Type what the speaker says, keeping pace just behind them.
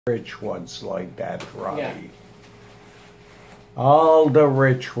rich ones like that, Ronnie. Yeah. All the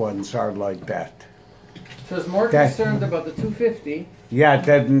rich ones are like that. So it's more concerned about the 250. Yeah,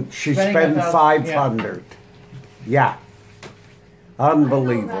 then she spent 500. Yeah.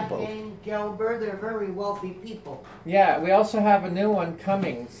 Unbelievable. I know that game, Gelber, they're very wealthy people. Yeah, we also have a new one,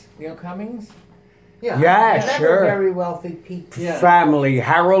 Cummings. You know Cummings? Yeah, they're sure. very wealthy people. Yeah. Family.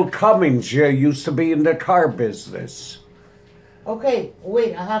 Harold Cummings used to be in the car business. Okay,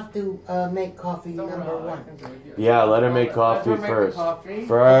 wait, I have to make coffee number one. Yeah, let her make coffee Let her make the first. coffee.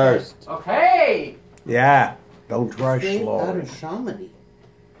 First. Okay. Yeah. Don't rush, Straight out Lord. of Shamedy.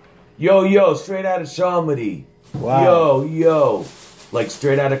 Yo, straight out of Shamedy. Wow. Yo. Like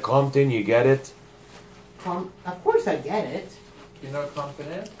straight out of Compton, you get it? Of course I get it. You know what Compton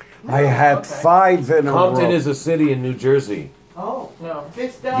is? I had 5 in a row. Compton is a city in New Jersey. Oh, No.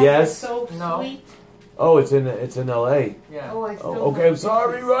 this stuff Yes. is so No. sweet. Oh, it's in LA. Yeah. Oh, I still Oh, okay, I'm have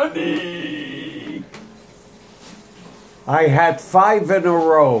sorry, pieces. Rodney. I had 5 in a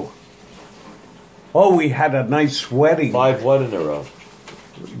row. Oh, we had a nice wedding. 5 what in a row?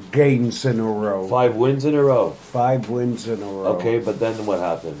 Games in a row. 5 wins in a row. 5 wins in a row. Okay, but then what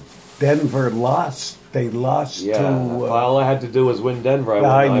happened? Denver lost. They lost Yeah, to. all I had to do was win Denver.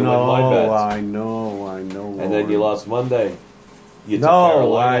 I won my bet. I know. And then you lost Monday. You took No,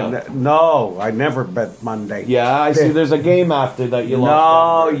 Carolina. I never bet Monday. Yeah, I see. There's a game after that you No,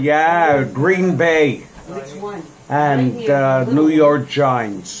 lost. Denver. yeah, Green Bay Which one? and Right here, the New little York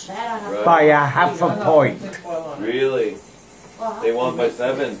Giants That I have Right. by a half a point, Really? Well, They won by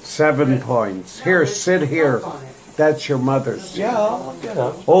 7. 7 points. Here, sit here. stuff on it. That's your mother's. Yeah, I'll get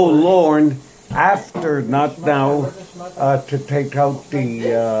up. Oh, Lorne, after not now to take out the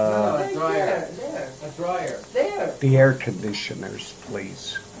Right dryer. there, A dryer. there. air conditioners,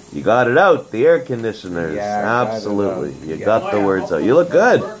 please. You got it out. The air conditioners. Yeah, I got it Absolutely. out. You Yeah. got the words out. You look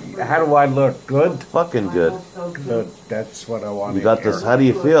good. How do I look? Good. Fucking good. Good. That's what I want. You got this. How do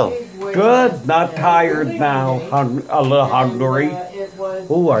you feel? Good. Not tired now. A little hungry. It was.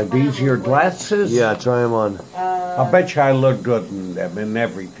 Oh, are these your glasses? Yeah, try them on. I bet you I look good in them and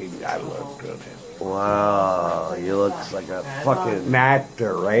everything. I look good in. Wow, you look like a fucking. An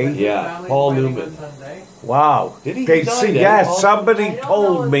actor, eh? Yeah, Paul Newman. Wow. Did he? They He see, died, eh? yeah, Paul- somebody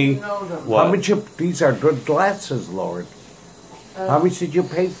told me. What? How much you, these are good glasses, Lord. How much did you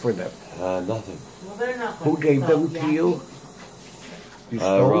pay for them? Nothing. Well, they're not Who gonna gave stop them to yakking. you? You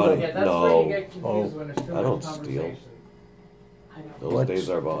stole Ronnie. them? Yeah, that's No. where you get confused when there's too I much don't steal. conversation. I know. Those What's- days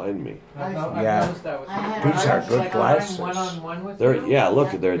are behind me. I've Yeah. noticed that with I had These are good like glasses. one-on-one with They're you, yeah.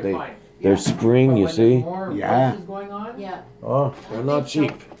 Look, you're they're fine. they're Yeah. spring. But You when see, there's more Yeah. voices going on, Yeah. Oh, they're not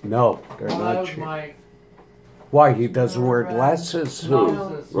cheap. no, they're well, that not was cheap. my Why, he doesn't wear glasses?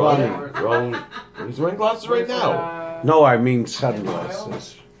 glasses. Ronnie, Whatever. Ronnie, he's wearing glasses right now. No, I mean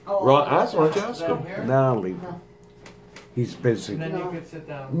sunglasses. Oh, Ron, ask why don't you ask him? No, leave him. He's busy. And then you could sit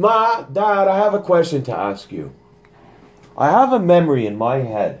down. Ma, Dad, I have a question to ask you. I have a memory in my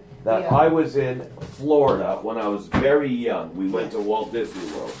head that Yeah. I was in Florida when I was very young. We went to Walt Disney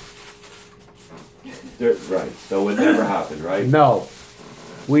World. Right, so it never happened, right? No,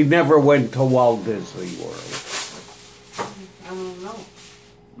 we never went to Walt Disney World. I don't know.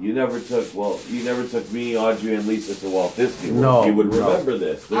 You never took me, Audrey, and Lisa to Walt Disney World. No, You would no. remember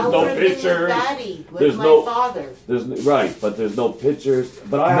this. There's I no would've been with pictures. Daddy, with There's my no- father. Right, but there's no pictures.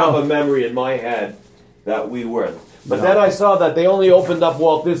 But I have No. a memory in my head that we were. But No. then I saw that they only opened up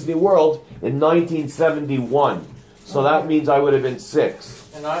Walt Disney World in 1971. So that means I would have been 6.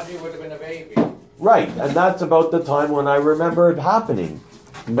 And Audrey would have been a baby. Right, and that's about the time when I remember it happening.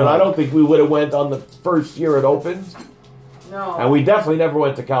 But I don't think we would have went on the first year it opened. No. And we definitely never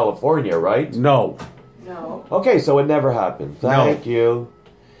went to California, right? No. No. Okay, so it never happened. Thank you.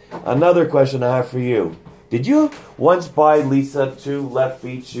 Another question I have for you. Did you once buy Lisa 2 left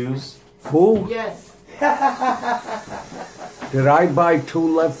feet shoes? Who? Yes. Did I buy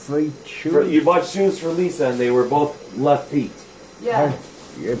 2 left feet shoes? You bought shoes for Lisa and they were both left feet. Yeah.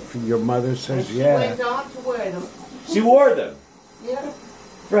 If your mother And says she yeah. went on to wear them. She wore them. Yeah.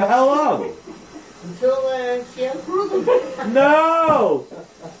 For how long? Until she improved them. No!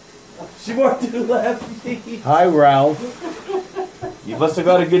 She wore 2 left feet. Hi, Ralph. You must have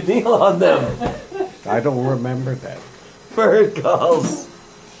got a good deal on them. I don't remember that. Bird calls.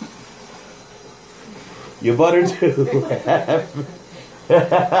 You bought her 2 left.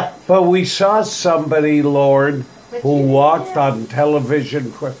 But we saw somebody, Lord, who walked on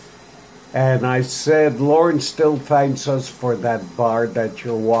television, and I said, Lauren still thanks us for that bar that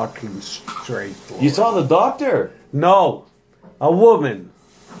you're walking straight. Lord. You saw the doctor. No, a woman.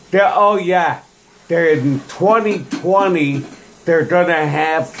 Oh, yeah. They're in 2020. they're gonna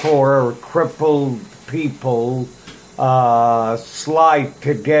have for crippled people slide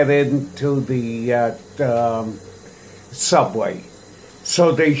to get into the subway.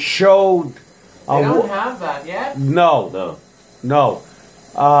 So they showed. They don't have that yet? No.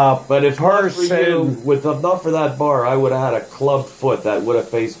 But if not for you, person. with enough for that bar, I would have had a club foot that would have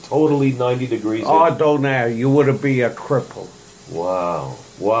faced totally 90 degrees. Oh, don't know. You would be a cripple Wow.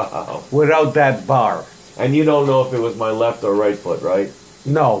 Wow. without that bar. And you don't know if it was my left or right foot, right?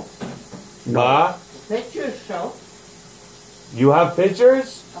 No. Ma? Pictures show. You have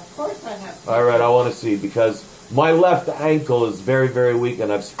pictures? Of course I have. All right, I want to see because my left ankle is very, very weak,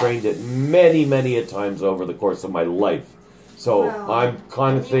 and I've sprained it many, many a times over the course of my life. So Well, I'm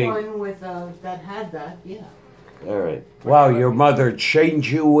kind of thinking. anyone with that had that, yeah. All right. Wow, your mother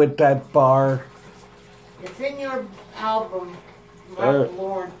changed you with that bar. It's in your album,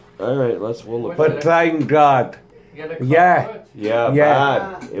 Lord. All right, we'll look. But thank God. You had a club Yeah. foot? Yeah, Yeah.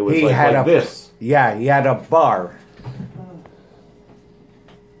 bad. It was He like had this. Yeah, he had a bar.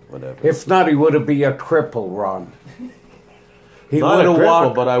 Whatever. If not, he would have been a cripple, Ron. He Not would a have cripple,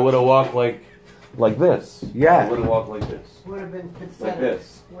 walked. but I would have walked like this. Yeah. I would have walked like this. Would have been pathetic. Like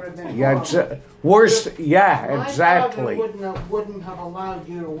this. Would have been Yeah, horrible. worse. Yeah, My exactly. father wouldn't have allowed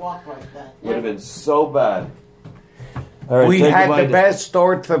you to walk like that. Would have been so bad. All right, We say had goodbye the to- best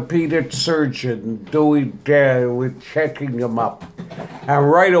orthopedic surgeon doing with checking him up,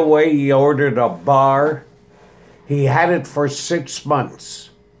 and right away he ordered a bar. He had it for 6 months.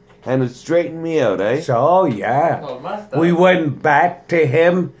 And it straightened me out, eh? So yeah, Oh, it must have. we went back to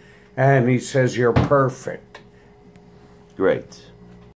him, and he says you're perfect. Great.